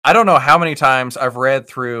I don't know how many times I've read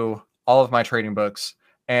through all of my trading books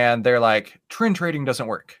and they're like, trend trading doesn't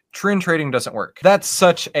work. Trend trading doesn't work. That's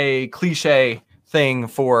such a cliche thing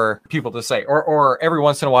for people to say. Or every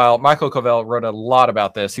once in a while, Michael Covell wrote a lot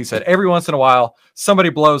about this. He said, every once in a while, somebody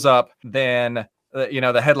blows up, then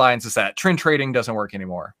the headlines is that trend trading doesn't work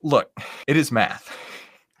anymore. Look, it is math.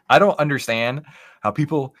 I don't understand how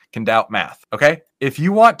people can doubt math. Okay. If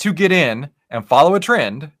you want to get in and follow a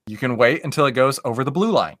trend, you can wait until it goes over the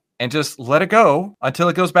blue line and just let it go until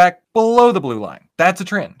it goes back below the blue line. That's a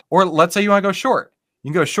trend. Or let's say you want to go short.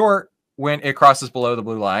 You can go short when it crosses below the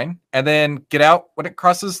blue line and then get out when it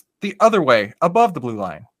crosses the other way above the blue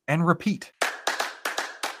line and repeat.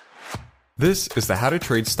 This is the How to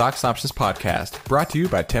Trade Stocks and Options podcast, brought to you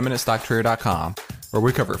by 10MinuteStockTrader.com, where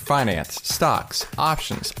we cover finance, stocks,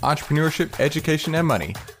 options, entrepreneurship, education, and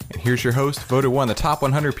money. And here's your host, voted one of the top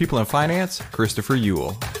 100 people in finance, Christopher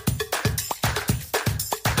Uhl.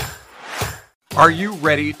 Are you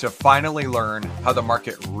ready to finally learn how the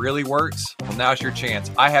market really works? Well, now's your chance.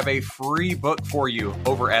 I have a free book for you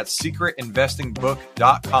over at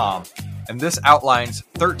secretinvestingbook.com. And this outlines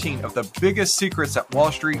 13 of the biggest secrets that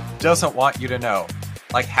Wall Street doesn't want you to know,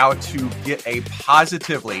 like how to get a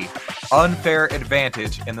positively unfair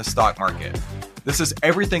advantage in the stock market. This is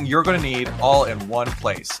everything you're going to need all in one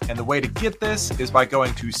place. And the way to get this is by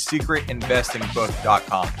going to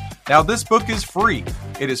secretinvestingbook.com. Now, this book is free.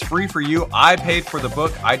 It is free for you. I paid for the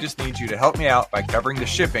book. I just need you to help me out by covering the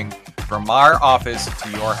shipping from our office to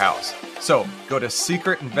your house. So go to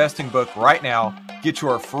Secret Investing Book right now, get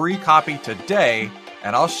your free copy today,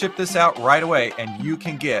 and I'll ship this out right away, and you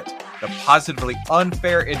can get the positively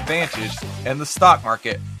unfair advantage in the stock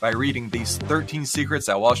market by reading these 13 secrets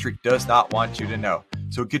that Wall Street does not want you to know.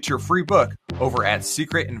 So get your free book over at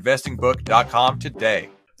secretinvestingbook.com today.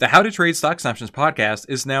 The How to Trade Stocks and Options podcast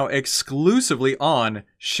is now exclusively on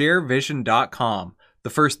sharevision.com, the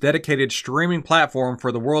first dedicated streaming platform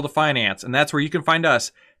for the world of finance. And that's where you can find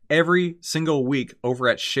us every single week over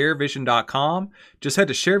at sharevision.com. Just head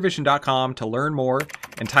to sharevision.com to learn more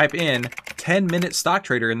and type in 10-minute stock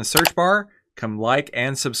trader in the search bar. Come like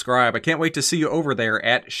and subscribe. I can't wait to see you over there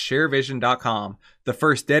at sharevision.com, the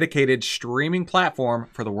first dedicated streaming platform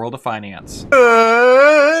for the world of finance.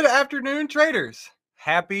 Good afternoon, traders.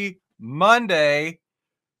 Happy Monday,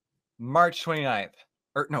 March 29th.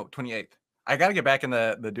 Or no, 28th. I got to get back in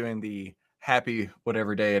the doing the happy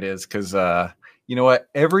whatever day it is, because you know what?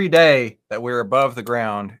 Every day that we're above the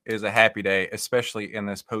ground is a happy day, especially in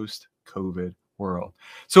this post-COVID world.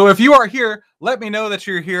 So if you are here, let me know that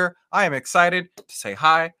you're here. I am excited to say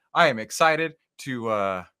hi. I am excited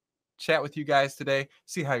to chat with you guys today,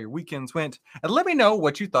 see how your weekends went, and let me know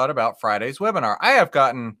what you thought about Friday's webinar. I have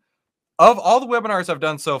gotten, of all the webinars I've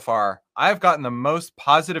done so far, I've gotten the most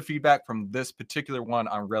positive feedback from this particular one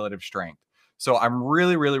on relative strength. So I'm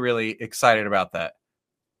really, really, really excited about that.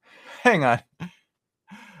 Hang on.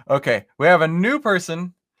 Okay, we have a new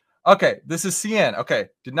person. Okay, this is CN. Okay,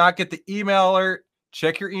 did not get the email alert.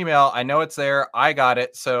 Check your email. I know it's there. I got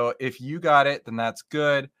it. So if you got it, then that's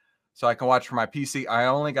good. So I can watch from my PC. I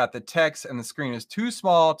only got the text and the screen is too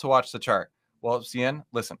small to watch the chart. Well, CN,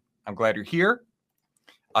 listen, I'm glad you're here.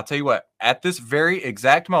 I'll tell you what, at this very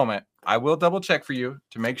exact moment, I will double check for you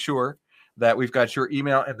to make sure that we've got your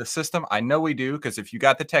email in the system. I know we do, because if you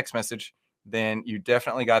got the text message, then you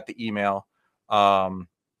definitely got the email.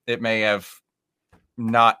 It may have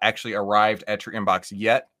not actually arrived at your inbox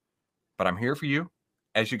yet, but I'm here for you.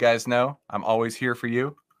 As you guys know, I'm always here for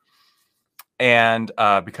you. And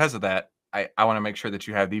because of that, I want to make sure that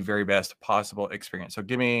you have the very best possible experience. So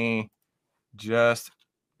give me just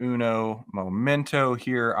uno momento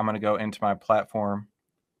here. I'm going to go into my platform.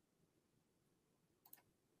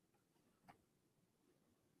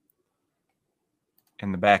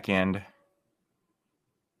 In the back end.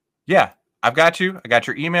 Yeah, I've got you. I got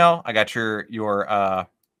your email. I got your let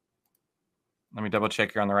me double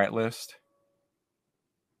check you're on the right list.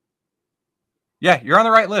 Yeah, you're on the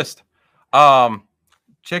right list.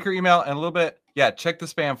 Check your email and a little bit. Yeah, check the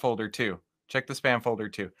spam folder too. Check the spam folder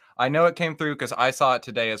too. I know it came through because I saw it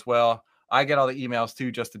today as well. I get all the emails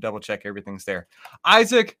too, just to double check everything's there.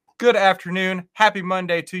 Isaac, good afternoon. Happy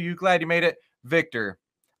Monday to you. Glad you made it. Victor,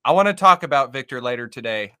 I want to talk about Victor later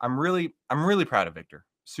today. I'm really proud of Victor.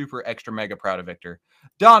 Super extra mega proud of Victor.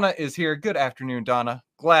 Donna is here. Good afternoon, Donna.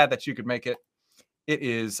 Glad that you could make it. It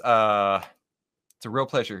is it's a real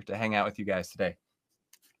pleasure to hang out with you guys today.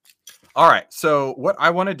 All right, so what I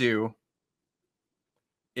want to do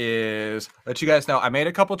is let you guys know I made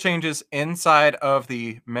a couple changes inside of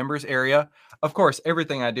the members area. Of course,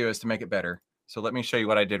 everything I do is to make it better. So let me show you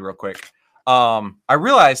what I did real quick. I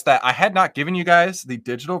realized that I had not given you guys the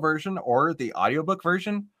digital version or the audiobook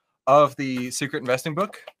version of the Secret Investing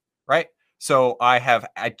book, right? So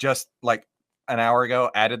I just like an hour ago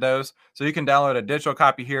added those. So you can download a digital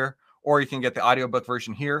copy here, or you can get the audiobook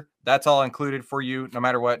version here. That's all included for you, no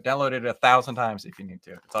matter what. Download it 1,000 times if you need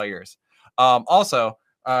to. It's all yours. Also,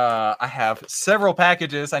 I have several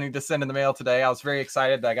packages I need to send in the mail today. I was very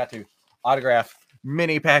excited that I got to autograph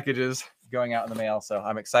many packages going out in the mail. So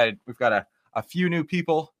I'm excited. We've got a few new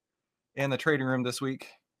people in the trading room this week.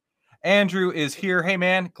 Andrew is here. Hey,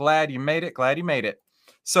 man, glad you made it. Glad you made it.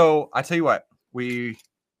 So I tell you what, we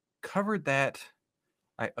covered that.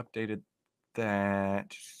 I updated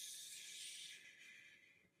that.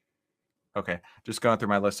 Okay, just going through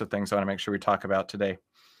my list of things I want to make sure we talk about today.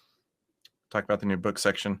 Talk about the new book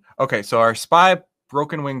section. Okay, so our SPY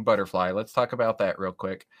Broken Wing Butterfly. Let's talk about that real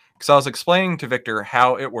quick. Because I was explaining to Victor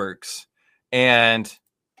how it works. And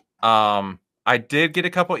I did get a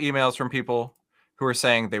couple emails from people who were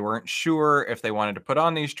saying they weren't sure if they wanted to put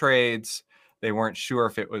on these trades. They weren't sure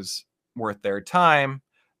if it was worth their time.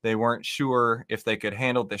 They weren't sure if they could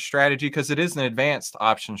handle this strategy because it is an advanced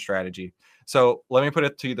option strategy. So let me put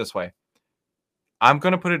it to you this way. I'm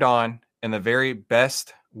going to put it on in the very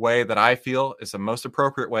best way that I feel is the most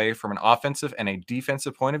appropriate way from an offensive and a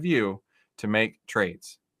defensive point of view to make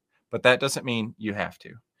trades. But that doesn't mean you have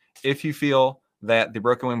to. If you feel that the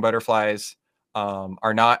broken wing butterflies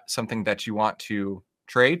are not something that you want to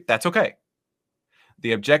trade, that's okay.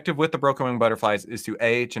 The objective with the broken wing butterflies is to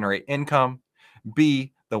A, generate income,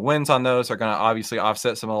 B, the wins on those are going to obviously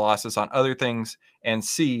offset some of the losses on other things, and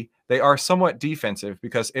C, they are somewhat defensive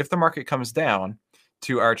because if the market comes down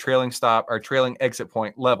to our trailing stop, our trailing exit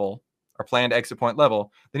point level, our planned exit point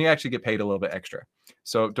level, then you actually get paid a little bit extra.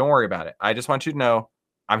 So don't worry about it. I just want you to know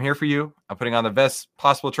I'm here for you. I'm putting on the best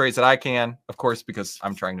possible trades that I can, of course, because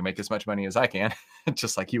I'm trying to make as much money as I can,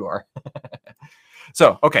 just like you are.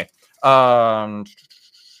 So, okay. And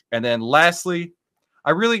then lastly,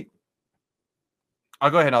 I'll go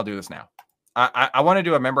ahead and I'll do this now. I want to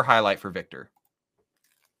do a member highlight for Victor.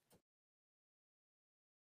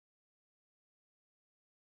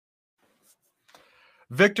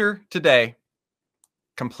 Victor today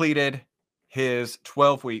completed his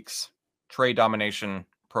 12 weeks trade domination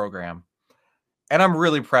program. And I'm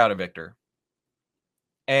really proud of Victor.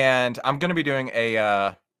 And I'm going to be doing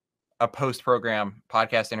a post-program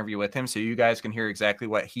podcast interview with him so you guys can hear exactly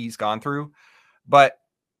what he's gone through. But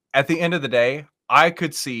at the end of the day, I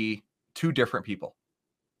could see two different people.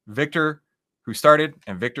 Victor, who started,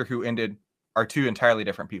 and Victor, who ended, are two entirely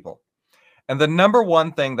different people. And the number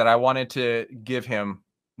one thing that I wanted to give him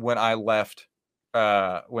when I left,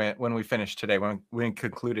 when we finished today, when we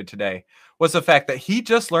concluded today, was the fact that he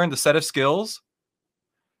just learned the set of skills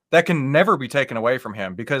that can never be taken away from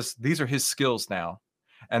him because these are his skills now.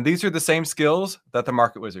 And these are the same skills that the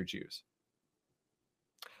market wizards use,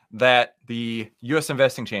 that the U.S.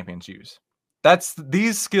 investing champions use. That's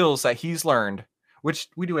these skills that he's learned, which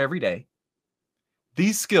we do every day.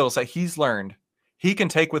 These skills that he's learned, he can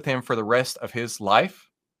take with him for the rest of his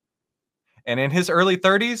life. And in his early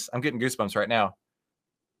 30s, I'm getting goosebumps right now.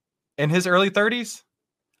 In his early 30s,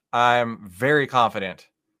 I'm very confident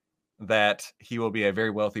that he will be a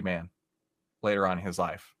very wealthy man later on in his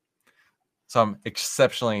life. So I'm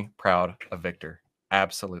exceptionally proud of Victor.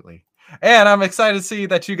 Absolutely. And I'm excited to see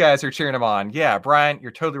that you guys are cheering him on. Yeah, Brian,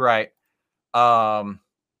 you're totally right.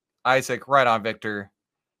 Isaac, right on, Victor.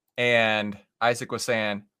 And Isaac was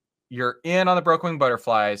saying, you're in on the broken wing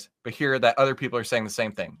butterflies, but here that other people are saying the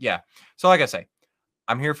same thing. Yeah. So like I say,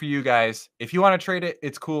 I'm here for you guys. If you want to trade it,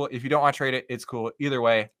 it's cool. If you don't want to trade it, it's cool. Either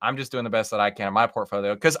way, I'm just doing the best that I can in my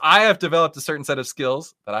portfolio because I have developed a certain set of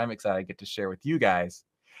skills that I'm excited to get to share with you guys.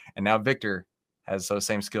 And now Victor has those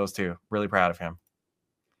same skills too. Really proud of him.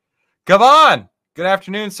 Come on. Good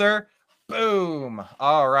afternoon, sir. Boom.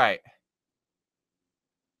 All right.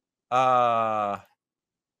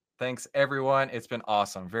 Thanks everyone. It's been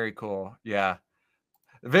awesome. Very cool. Yeah.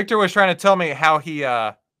 Victor was trying to tell me how he's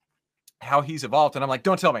evolved. And I'm like,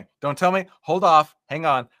 don't tell me. Hold off. Hang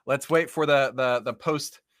on. Let's wait for the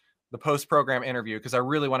post program interview. Cause I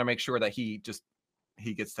really want to make sure that he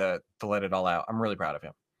gets to let it all out. I'm really proud of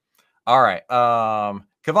him. All right.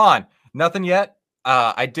 Kevon, nothing yet.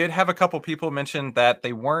 I did have a couple people mention that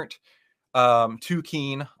they weren't too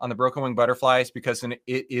keen on the broken wing butterflies because it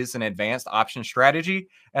is an advanced option strategy.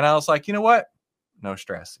 And I was like, you know what? No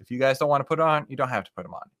stress. If you guys don't want to put it on, you don't have to put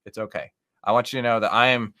them on. It's okay. I want you to know that I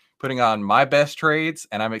am putting on my best trades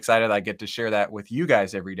and I'm excited I get to share that with you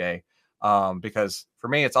guys every day. Because for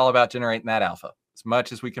me, it's all about generating that alpha as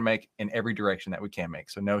much as we can make in every direction that we can make.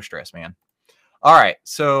 So no stress, man. All right.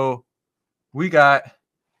 So We got,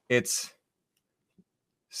 it's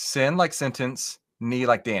Sin like sentence, Ni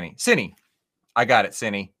like Danny. Cinny. I got it,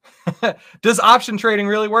 Cinny. Does option trading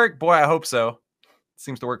really work? Boy, I hope so. It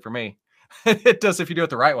seems to work for me. It does if you do it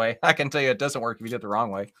the right way. I can tell you it doesn't work if you do it the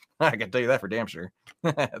wrong way. I can tell you that for damn sure.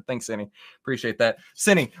 Thanks, Cinny. Appreciate that.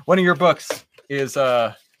 Cinny, one of your books is,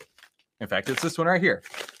 in fact, it's this one right here.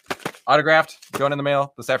 Autographed, going in the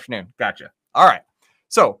mail this afternoon. Gotcha. All right.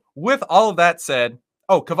 So with all of that said,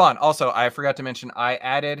 oh, Kavan, also, I forgot to mention, I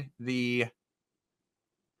added the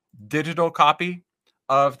digital copy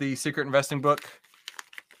of the Secret Investing book.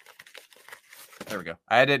 There we go.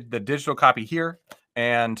 I added the digital copy here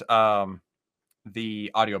and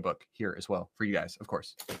the audiobook here as well for you guys, of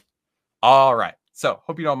course. All right. So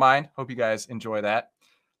hope you don't mind. Hope you guys enjoy that.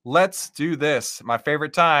 Let's do this. My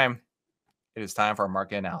favorite time. It is time for our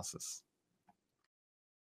market analysis.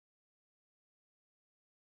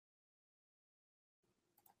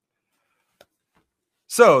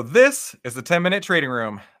 So this is the 10-minute trading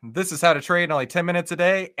room. This is how to trade in only 10 minutes a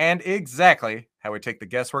day and exactly how we take the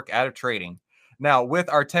guesswork out of trading. Now, with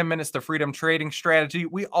our 10 minutes to freedom trading strategy,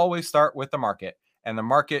 we always start with the market, and the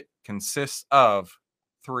market consists of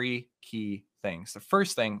three key things. The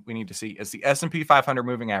first thing we need to see is the S&P 500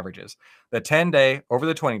 moving averages, the 10-day over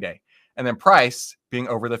the 20-day, and then price being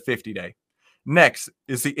over the 50-day. Next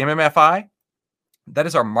is the MMFI. That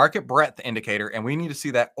is our market breadth indicator, and we need to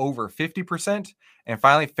see that over 50%. And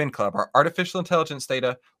finally, FinClub, our artificial intelligence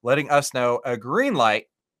data, letting us know a green light.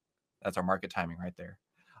 That's our market timing right there.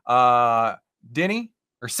 Denny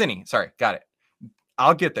or Cinny, sorry, got it.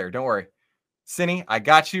 I'll get there. Don't worry. Cinny, I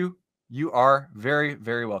got you. You are very,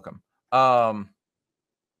 very welcome. Brian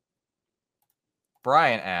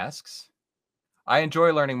asks, I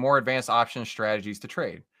enjoy learning more advanced option strategies to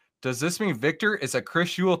trade. Does this mean Victor is a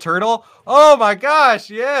Chris Uhl turtle? Oh my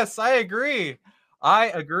gosh, yes, I agree. I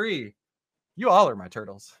agree. You all are my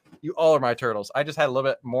turtles. You all are my turtles. I just had a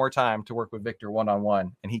little bit more time to work with Victor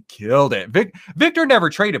one-on-one, and he killed it. Victor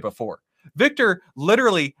never traded before. Victor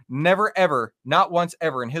literally never, ever, not once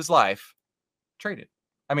ever in his life traded.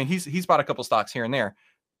 I mean, he's bought a couple stocks here and there,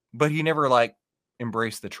 but he never like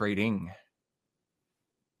embraced the trading.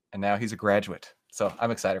 And now he's a graduate. So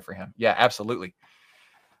I'm excited for him. Yeah, absolutely.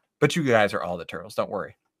 But you guys are all the turtles. Don't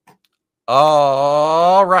worry.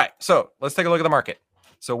 All right. So let's take a look at the market.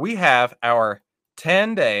 So we have our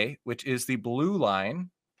 10-day, which is the blue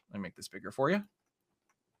line. Let me make this bigger for you.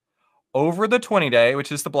 Over the 20-day,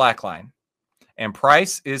 which is the black line. And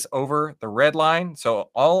price is over the red line.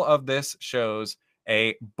 So all of this shows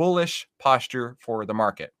a bullish posture for the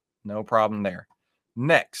market. No problem there.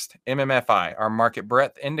 Next, MMFI, our market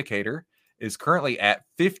breadth indicator, is currently at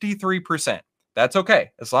 53%. That's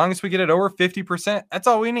okay. As long as we get it over 50%, that's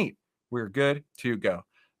all we need. We're good to go.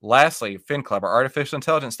 Lastly, FinClub, our artificial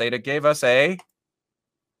intelligence data, gave us a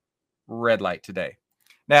red light today.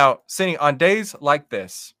 Now, Cindy, on days like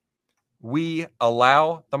this, we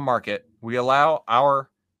allow the market, we allow our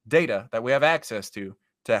data that we have access to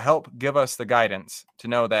help give us the guidance to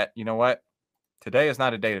know that, you know what, today is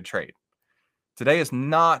not a day to trade. Today is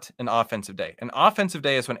not an offensive day. An offensive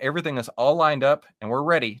day is when everything is all lined up and we're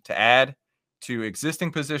ready to add to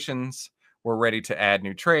existing positions. We're ready to add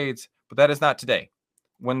new trades, but that is not today.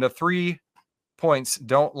 When the 3 points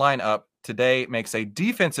don't line up, today makes a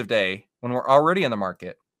defensive day when we're already in the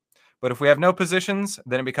market. But if we have no positions,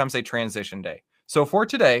 then it becomes a transition day. So for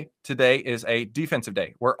today is a defensive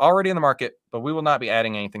day. We're already in the market, but we will not be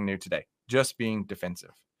adding anything new today, just being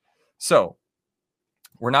defensive. So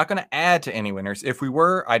we're not going to add to any winners. If we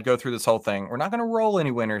were, I'd go through this whole thing. We're not going to roll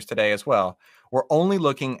any winners today as well. We're only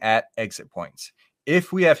looking at exit points.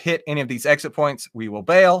 If we have hit any of these exit points, we will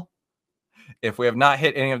bail. If we have not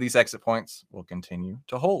hit any of these exit points, we'll continue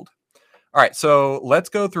to hold. All right, so let's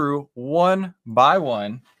go through one by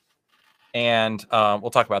one, and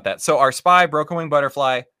we'll talk about that. So our SPY, Broken Wing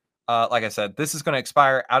Butterfly, like I said, this is going to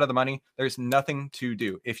expire out of the money. There's nothing to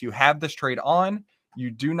do. If you have this trade on,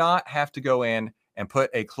 you do not have to go in and put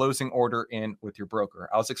a closing order in with your broker.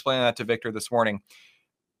 I was explaining that to Victor this morning.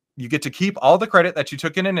 You get to keep all the credit that you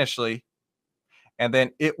took in initially, and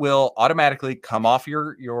then it will automatically come off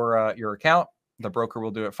your account. The broker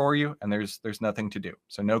will do it for you, and there's nothing to do.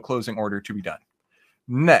 So no closing order to be done.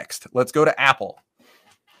 Next, let's go to Apple.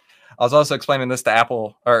 I was also explaining this to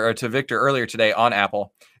Apple or to Victor earlier today on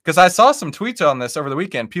Apple, because I saw some tweets on this over the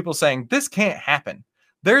weekend, people saying this can't happen.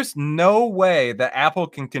 There's no way that Apple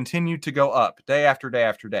can continue to go up day after day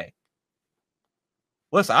after day.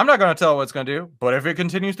 Listen, I'm not going to tell what it's going to do, but if it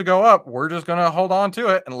continues to go up, we're just going to hold on to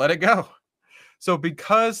it and let it go. So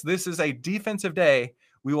because this is a defensive day,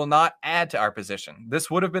 we will not add to our position.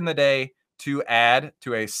 This would have been the day to add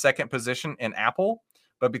to a second position in Apple,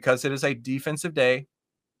 but because it is a defensive day,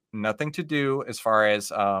 nothing to do as far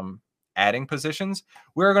as adding positions.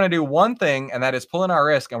 We're going to do one thing, and that is pull in our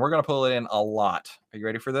risk, and we're going to pull it in a lot. Are you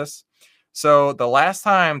ready for this? So the last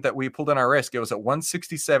time that we pulled in our risk, it was at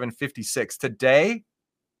 167.56. Today,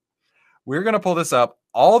 we're going to pull this up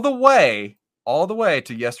all the way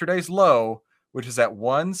to yesterday's low, which is at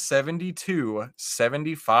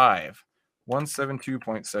 172.75.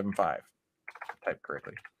 172.75. Type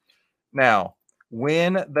correctly. Now,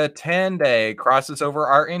 when the 10-day crosses over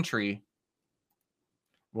our entry,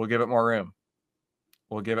 we'll give it more room.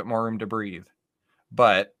 We'll give it more room to breathe.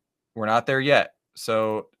 But we're not there yet.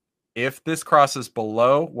 So if this crosses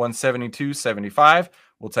below 172.75,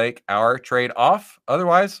 we'll take our trade off.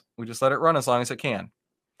 Otherwise, we just let it run as long as it can.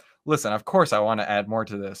 Listen, of course, I want to add more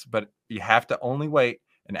to this, but you have to only wait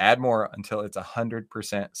and add more until it's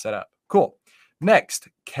 100% set up. Cool. Next,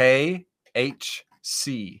 KHC.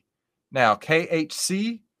 Now,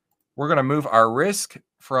 KHC, we're going to move our risk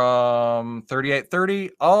from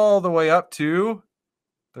 38.30 all the way up to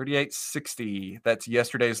 38.60. That's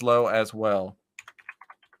yesterday's low as well.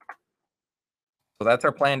 So that's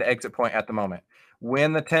our planned exit point at the moment.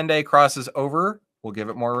 When the 10-day crosses over, we'll give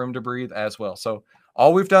it more room to breathe as well. So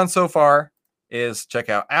all we've done so far is check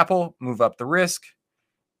out Apple, move up the risk,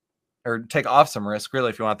 or take off some risk, really,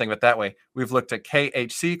 if you want to think of it that way. We've looked at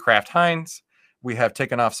KHC, Kraft Heinz. We have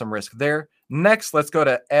taken off some risk there. Next, let's go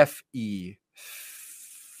to FE,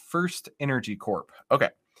 First Energy Corp. Okay,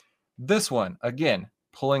 this one, again,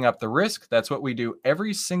 pulling up the risk. That's what we do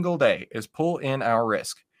every single day, is pull in our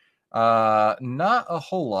risk. Not a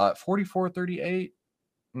whole lot. 44.38.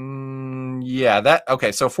 Yeah, that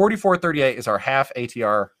okay. So 44.38 is our half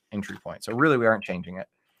ATR entry point. So really, we aren't changing it,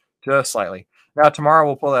 just slightly. Now tomorrow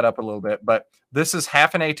we'll pull that up a little bit, but this is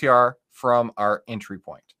half an ATR from our entry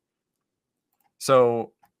point.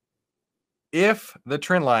 So if the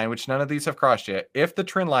trend line, which none of these have crossed yet, if the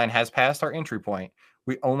trend line has passed our entry point,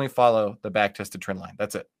 we only follow the back tested trend line.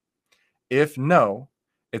 That's it. If no,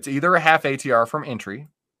 it's either a half ATR from entry,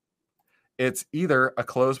 it's either a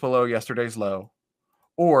close below yesterday's low,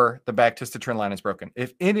 or the back tested trend line is broken.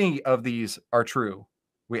 If any of these are true,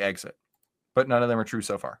 we exit, but none of them are true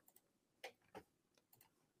so far.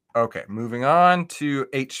 Okay, moving on to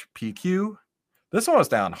HPQ. This one was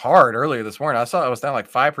down hard earlier this morning. I saw it was down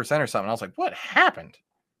like 5% or something. I was like, what happened?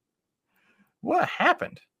 What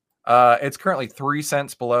happened? It's currently 3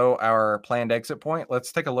 cents below our planned exit point.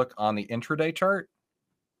 Let's take a look on the intraday chart.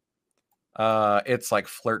 It's like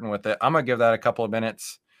flirting with it. I'm going to give that a couple of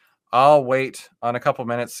minutes. I'll wait on a couple of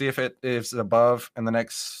minutes, see if it is above in the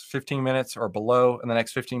next 15 minutes or below in the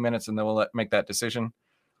next 15 minutes, and then we'll make that decision.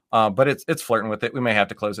 But it's flirting with it. We may have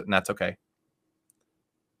to close it, and that's okay.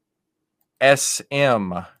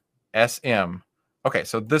 SM. Okay,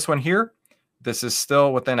 so this one here, this is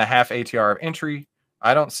still within a half ATR of entry.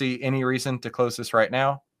 I don't see any reason to close this right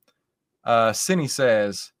now. Cindy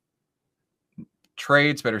says,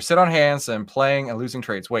 trades better sit on hands than playing and losing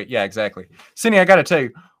trades. Wait, yeah, exactly. Cindy, I got to tell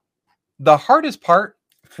you, the hardest part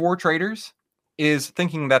for traders is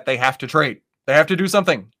thinking that they have to trade. They have to do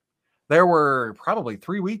something. There were probably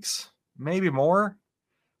 3 weeks, maybe more,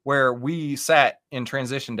 where we sat in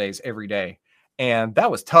transition days every day. And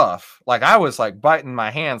that was tough. Like I was like biting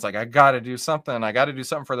my hands, like I got to do something. I got to do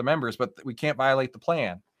something for the members, but we can't violate the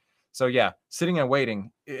plan. So yeah, sitting and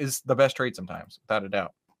waiting is the best trade sometimes, without a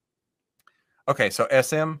doubt. Okay, so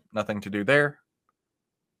SM, nothing to do there.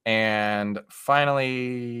 And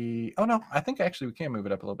finally, oh no, I think actually we can move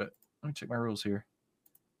it up a little bit. Let me check my rules here.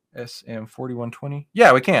 SM 4120.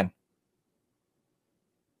 Yeah, we can.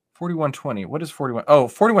 4120. What is 41? Oh,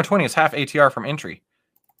 4120 is half ATR from entry.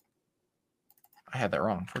 I had that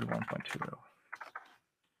wrong. 41.20.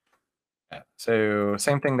 Yeah, so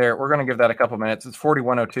same thing there. We're going to give that a couple minutes. It's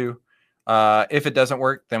 4102. If it doesn't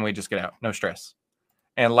work, then we just get out. No stress.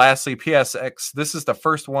 And lastly, PSX. This is the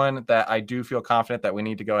first one that I do feel confident that we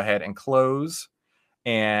need to go ahead and close.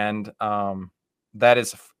 And that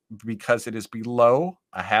is because it is below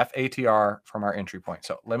a half ATR from our entry point.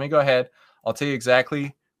 So let me go ahead. I'll tell you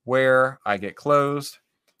exactly where I get closed.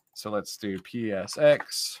 So let's do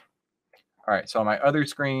PSX. All right, so on my other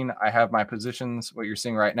screen, I have my positions. What you're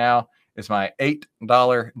seeing right now is my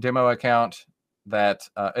 $8 demo account that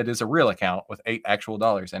it is a real account with 8 actual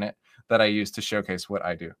dollars in it that I use to showcase what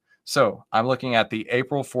I do. So I'm looking at the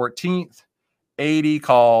April 14th, 80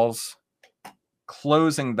 calls,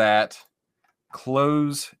 closing that,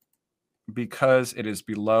 close because it is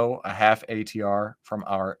below a half ATR from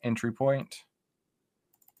our entry point.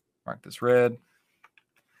 Mark this red.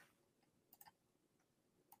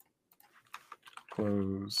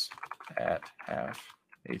 Close at half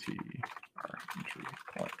ATR entry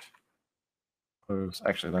point. Close.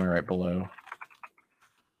 Actually, let me write below.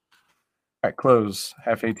 All right, close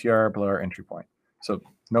half ATR below our entry point. So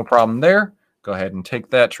no problem there. Go ahead and take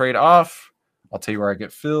that trade off. I'll tell you where I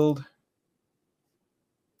get filled.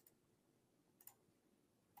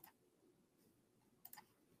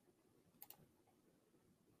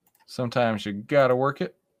 Sometimes you gotta work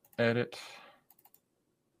it. Edit.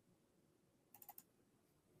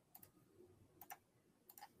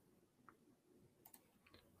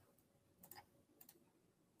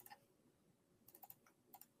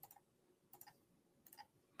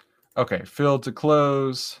 Okay, filled to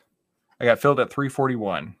close. I got filled at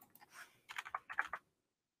 341.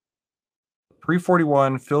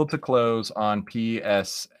 341 filled to close on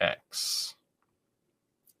PSX.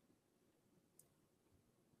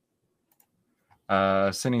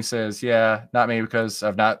 Cindy says, yeah, not me because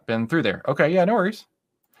I've not been through there. Okay, yeah, no worries.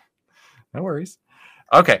 No worries.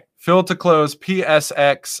 Okay, filled to close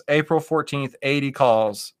PSX April 14th, 80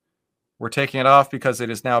 calls. We're taking it off because it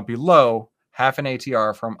is now below half an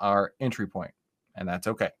ATR from our entry point, and that's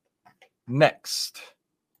okay. Next.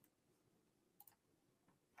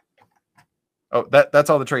 Oh, that's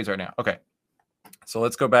all the trades right now. Okay. So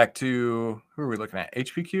let's go back to, who are we looking at?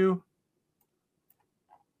 HPQ?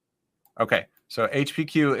 Okay. So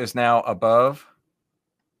HPQ is now above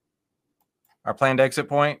our planned exit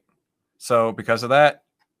point. So because of that,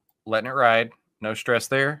 letting it ride. No stress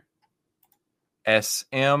there.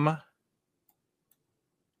 SM.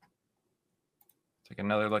 Take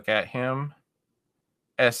another look at him.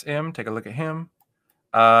 SM. Take a look at him.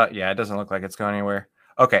 Yeah, it doesn't look like it's going anywhere.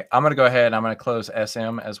 Okay, I'm going to go ahead and I'm going to close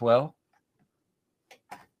SM as well.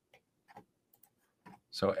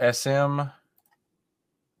 So SM,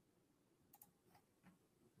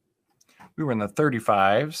 we were in the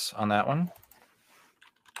 35s on that one.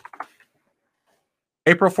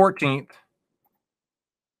 April 14th,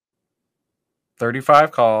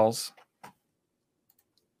 35 calls.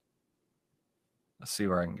 Let's see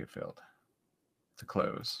where I can get filled to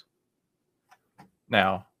close.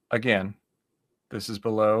 Now, again, this is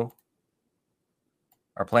below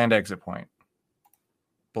our planned exit point,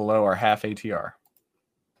 below our half ATR.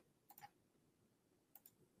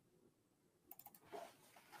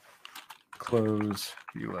 Close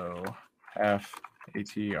below half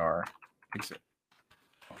ATR exit.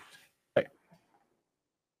 Okay.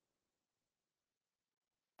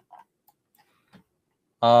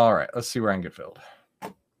 All right, let's see where I can get filled.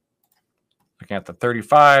 Looking at the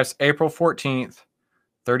 35s, April 14th,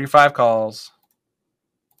 35 calls.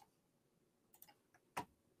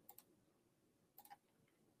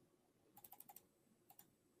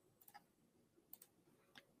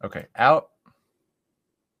 Okay, out.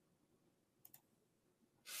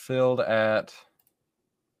 Filled at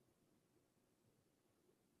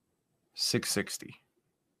 660.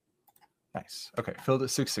 Nice. Okay, filled at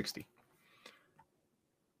 660.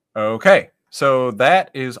 Okay, so that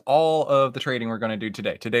is all of the trading we're going to do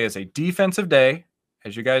today. Today is a defensive day,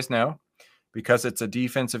 as you guys know. Because it's a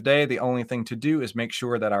defensive day, the only thing to do is make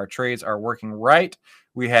sure that our trades are working right.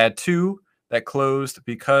 We had 2 that closed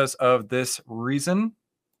because of this reason,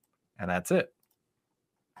 and that's it.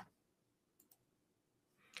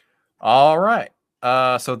 All right.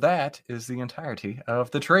 So that is the entirety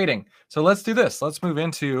of the trading. So let's do this. Let's move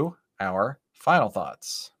into our final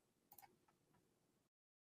thoughts.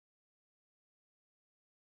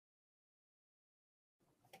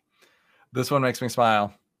 This one makes me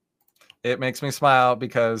smile. It makes me smile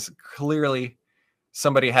because clearly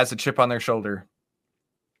somebody has a chip on their shoulder.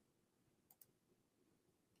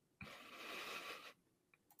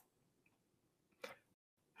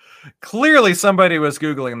 Clearly somebody was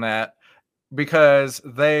Googling that because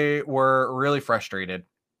they were really frustrated.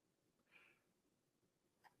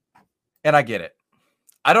 And I get it.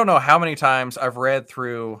 I don't know how many times I've read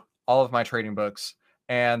through all of my trading books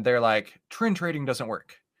and they're like, trend trading doesn't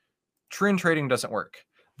work. Trend trading doesn't work.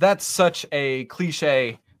 That's such a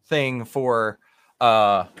cliche thing for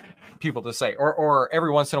people to say. Or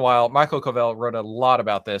every once in a while, Michael Covell wrote a lot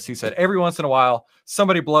about this. He said every once in a while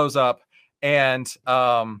somebody blows up and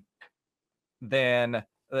then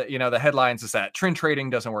the headlines is that trend trading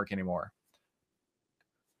doesn't work anymore.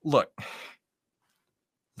 Look.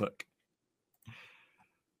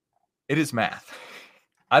 It is math.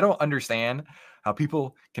 I don't understand how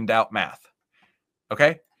people can doubt math.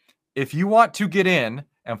 Okay? If you want to get in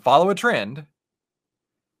and follow a trend,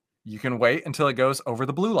 you can wait until it goes over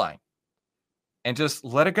the blue line and just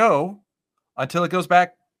let it go until it goes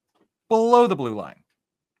back below the blue line.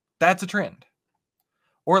 That's a trend.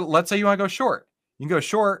 Or let's say you want to go short. You can go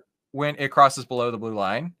short when it crosses below the blue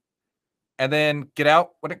line. and then get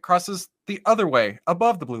out when it crosses the other way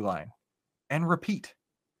above the blue line and repeat.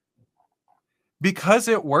 Because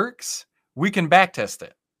it works, we can backtest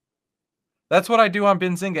it. That's what I do on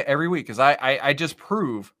Benzinga every week, is I just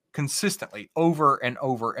prove consistently over and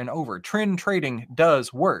over and over. Trend trading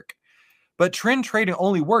does work, but trend trading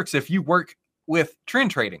only works if you work with trend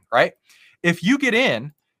trading, right? If you get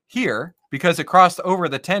in here because it crossed over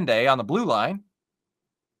the 10-day on the blue line,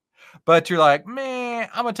 but you're like, man,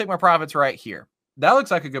 I'm going to take my profits right here. That looks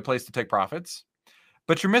like a good place to take profits,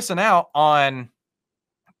 but you're missing out on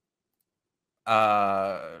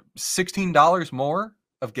 $16 more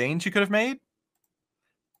of gains you could have made.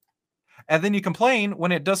 And then you complain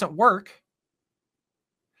when it doesn't work.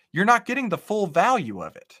 You're not getting the full value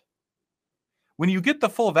of it. When you get the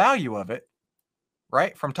full value of it,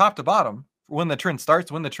 right, from top to bottom, when the trend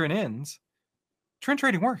starts, when the trend ends, trend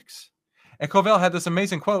trading works. And Covell had this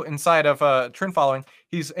amazing quote inside of trend following.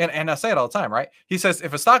 And I say it all the time, right? He says,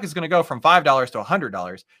 if a stock is going to go from $5 to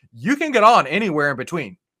 $100, you can get on anywhere in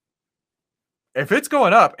between. If it's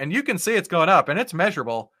going up and you can see it's going up and it's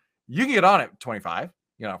measurable, you can get on at 25,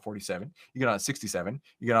 you get on at 47, you get on at 67,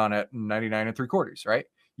 you get on at 99 3/4, right?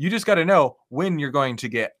 You just got to know when you're going to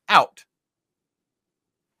get out.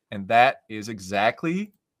 And that is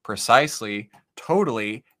exactly, precisely,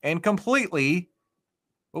 totally, and completely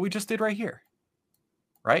what we just did right here,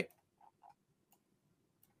 right?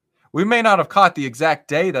 We may not have caught the exact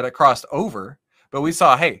day that it crossed over, but we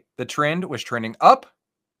saw, hey, the trend was trending up.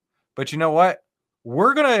 But you know what?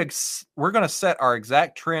 We're gonna set our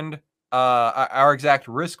exact trend, our exact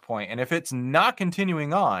risk point, and if it's not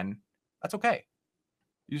continuing on, that's okay.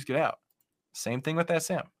 You just get out. Same thing with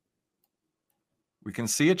SM. We can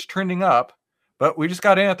see it's trending up, but we just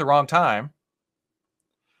got in at the wrong time.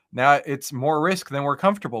 Now it's more risk than we're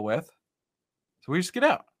comfortable with, so we just get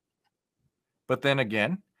out. But then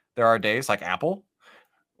again, there are days like Apple,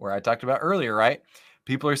 where I talked about earlier, right?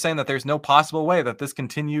 People are saying that there's no possible way that this can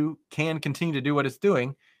continue to do what it's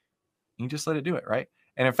doing. You just let it do it, right?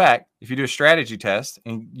 And in fact, if you do a strategy test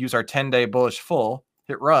and use our 10-day bullish full,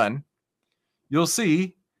 hit run, you'll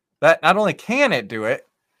see that not only can it do it,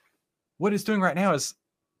 what it's doing right now is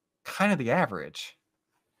kind of the average,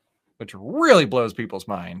 which really blows people's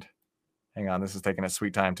mind. Hang on, this is taking a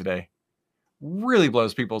sweet time today. Really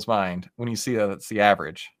blows people's mind when you see that it's the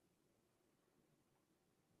average.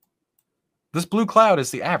 This blue cloud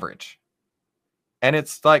is the average. And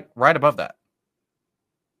it's like right above that.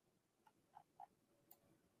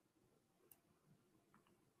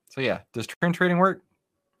 So yeah, does trend trading work?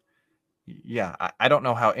 Yeah, I don't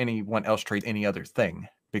know how anyone else trades any other thing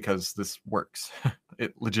because this works.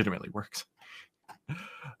 It legitimately works.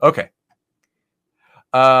 Okay.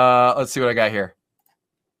 Let's see what I got here.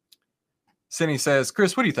 Cindy says,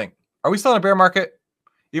 Chris, what do you think? Are we still in a bear market?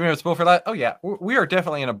 Even if it's bull for that? Oh yeah, we are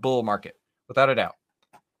definitely in a bull market. Without a doubt.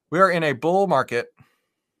 We are in a bull market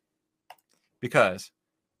because,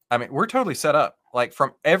 I mean, we're totally set up. Like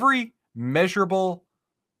from every measurable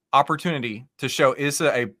opportunity to show is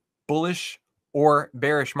it a bullish or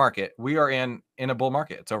bearish market, we are in a bull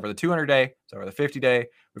market. It's over the 200-day. It's over the 50-day.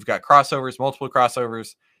 We've got crossovers, multiple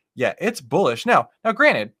crossovers. Yeah, it's bullish. Now,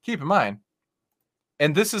 granted, keep in mind,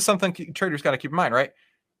 and this is something traders got to keep in mind, right?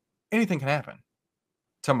 Anything can happen.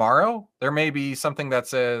 Tomorrow, there may be something that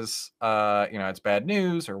says, it's bad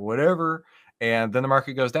news or whatever, and then the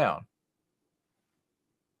market goes down.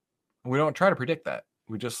 We don't try to predict that.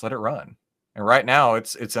 We just let it run. And right now,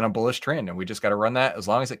 it's in a bullish trend, and we just got to run that as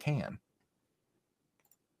long as it can.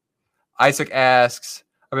 Isaac asks,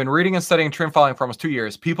 I've been reading and studying trend following for almost 2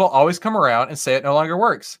 years. People always come around and say it no longer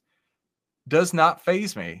works. Does not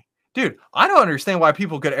faze me. Dude, I don't understand why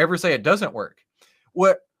people could ever say it doesn't work.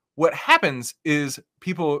 What happens is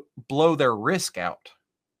people blow their risk out,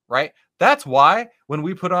 right? That's why when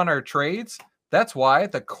we put on our trades, that's why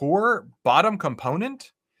the core bottom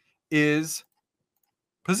component is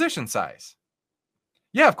position size.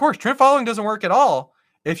 Yeah, of course, trend following doesn't work at all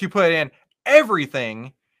if you put in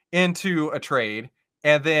everything into a trade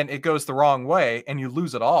and then it goes the wrong way and you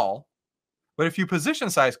lose it all. But if you position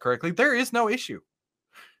size correctly, there is no issue.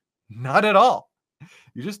 Not at all.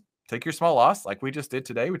 You just take your small loss like we just did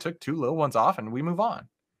today. We took 2 little ones off and we move on.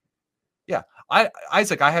 Yeah.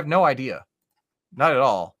 Isaac, I have no idea. Not at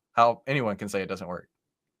all how anyone can say it doesn't work.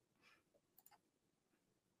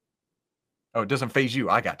 Oh, it doesn't faze you.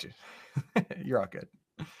 I got you. You're all good.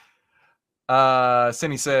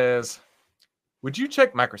 Cindy says, would you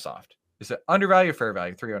check Microsoft? Is it undervalue or fair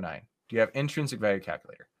value? 309. Do you have intrinsic value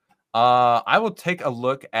calculator? I will take a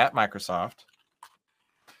look at Microsoft.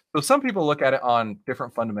 So some people look at it on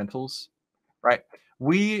different fundamentals, right?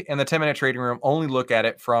 we in the 10-minute trading room only look at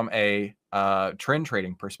it from a trend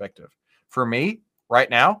trading perspective. For me, right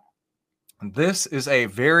now, this is a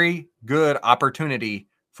very good opportunity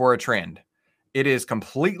for a trend. It is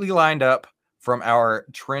completely lined up from our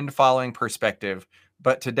trend following perspective,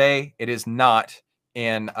 but today it is not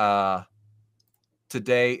in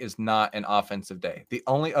today is not an offensive day. The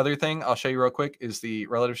only other thing I'll show you real quick is the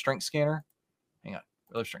relative strength scanner. Hang on,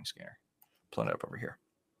 relative strength scanner. Pulling it up over here.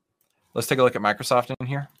 Let's take a look at Microsoft in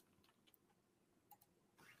here.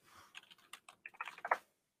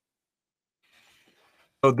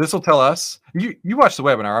 So this will tell us. You watched the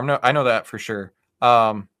webinar. I know that for sure.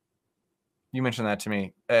 You mentioned that to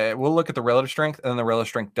me. We'll look at the relative strength and then the relative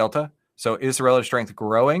strength delta. So is the relative strength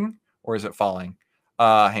growing or is it falling?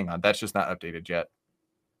 Hang on, that's just not updated yet.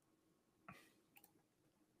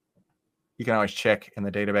 You can always check in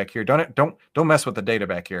the data back here. Don't mess with the data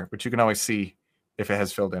back here, but you can always see if it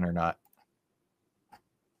has filled in or not.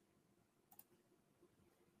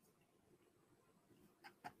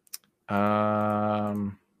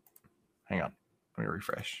 Hang on, let me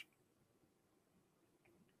refresh.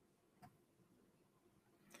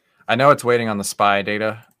 I know it's waiting on the SPY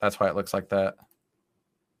data. That's why it looks like that.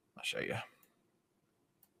 I'll show you.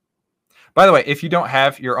 By the way, if you don't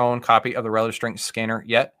have your own copy of the relative strength scanner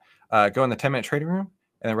yet, go in the 10-minute trading room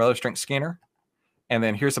and the relative strength scanner. And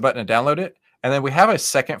then here's the button to download it. And then we have a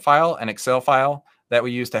second file, an Excel file that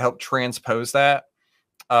we use to help transpose that.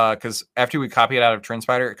 Because after we copy it out of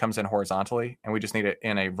TrendSpider, it comes in horizontally. And we just need it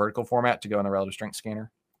in a vertical format to go in the relative strength scanner.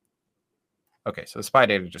 Okay, so the SPY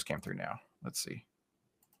data just came through now. Let's see.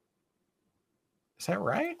 Is that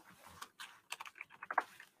right?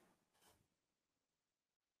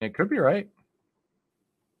 It could be right.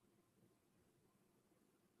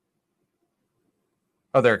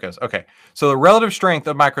 Oh, there it goes. Okay. So the relative strength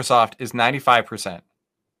of Microsoft is 95%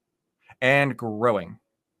 and growing.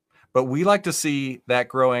 But we like to see that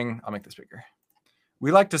growing. I'll make this bigger.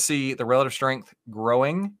 We like to see the relative strength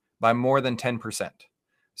growing by more than 10%.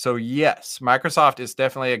 So yes, Microsoft is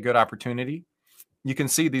definitely a good opportunity. You can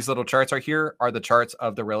see these little charts right here are the charts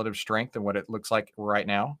of the relative strength and what it looks like right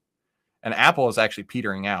now. And Apple is actually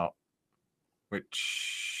petering out,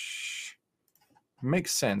 which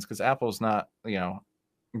makes sense because Apple's not,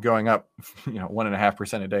 going up,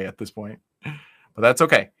 1.5% a day at this point, but that's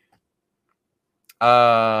okay.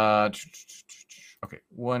 Okay.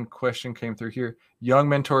 One question came through here. Young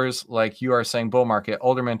mentors like you are saying bull market.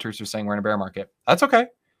 Older mentors are saying we're in a bear market. That's okay.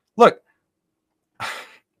 Look,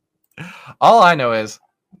 all I know is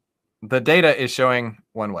the data is showing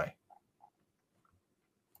one way.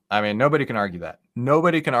 I mean, nobody can argue that.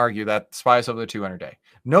 Nobody can argue that SPY's over the 200-day.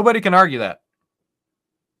 Nobody can argue that.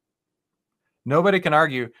 Nobody can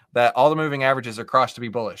argue that all the moving averages are crossed to be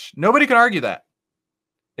bullish. Nobody can argue that.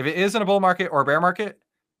 If it is in a bull market or a bear market,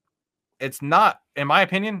 it's not, in my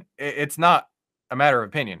opinion, it's not a matter of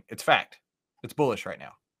opinion. It's fact. It's bullish right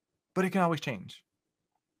now. But it can always change.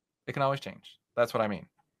 It can always change. That's what I mean.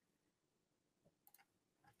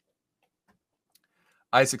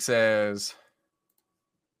 Isaac says,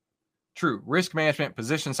 true, risk management,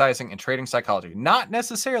 position sizing, and trading psychology. Not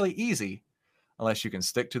necessarily easy unless you can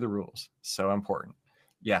stick to the rules. So important.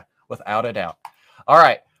 Yeah, without a doubt. All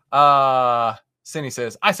right. Cindy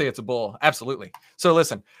says, I say it's a bull. Absolutely. So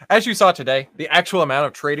listen, as you saw today, the actual amount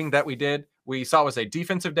of trading that we did, we saw was a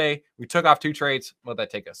defensive day. We took off 2 trades. What did that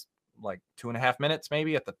take us? Like 2.5 minutes,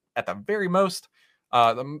 maybe at the very most.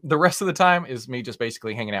 The rest of the time is me just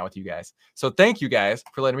basically hanging out with you guys. So thank you guys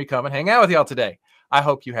for letting me come and hang out with y'all today. I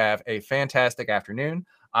hope you have a fantastic afternoon.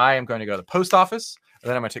 I am going to go to the post office, and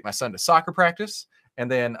then I'm going to take my son to soccer practice. And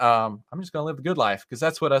then I'm just going to live the good life because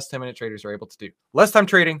that's what us 10-minute traders are able to do. Less time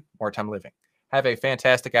trading, more time living. Have a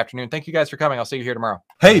fantastic afternoon. Thank you guys for coming. I'll see you here tomorrow.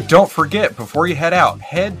 Hey, don't forget, before you head out,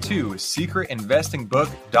 head to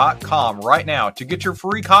secretinvestingbook.com right now to get your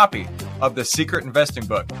free copy of the Secret Investing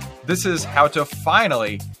Book. This is how to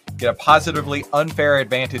finally get a positively unfair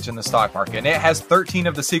advantage in the stock market. And it has 13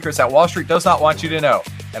 of the secrets that Wall Street does not want you to know.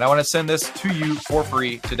 And I want to send this to you for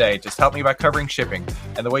free today. Just help me by covering shipping.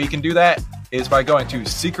 And the way you can do that is by going to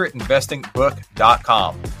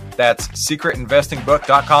secretinvestingbook.com. That's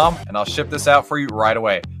secretinvestingbook.com, and I'll ship this out for you right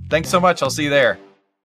away. Thanks so much. I'll see you there.